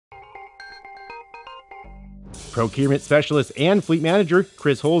Procurement specialist and fleet manager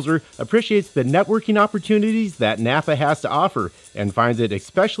Chris Holzer appreciates the networking opportunities that NAFA has to offer and finds it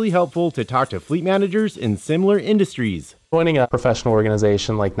especially helpful to talk to fleet managers in similar industries. Joining a professional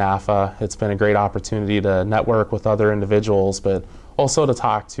organization like NAFA, it's been a great opportunity to network with other individuals, but also to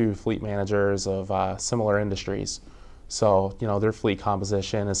talk to fleet managers of similar industries. So, their fleet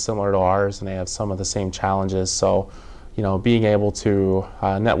composition is similar to ours and they have some of the same challenges. So, being able to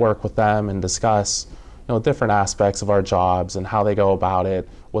network with them and discuss different aspects of our jobs and how they go about it,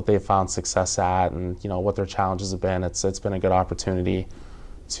 what they've found success at, and what their challenges have been. It's been a good opportunity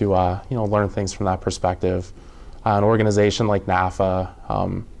to learn things from that perspective. An organization like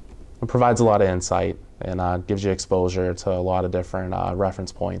NAFA provides a lot of insight and gives you exposure to a lot of different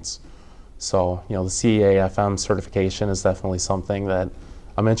reference points. So the CEA-FM certification is definitely something that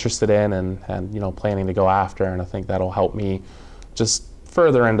I'm interested in and planning to go after, and I think that'll help me just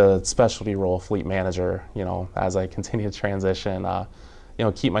further into specialty role fleet manager, as I continue to transition,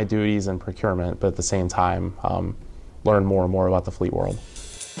 keep my duties in procurement, but at the same time, learn more and more about the fleet world.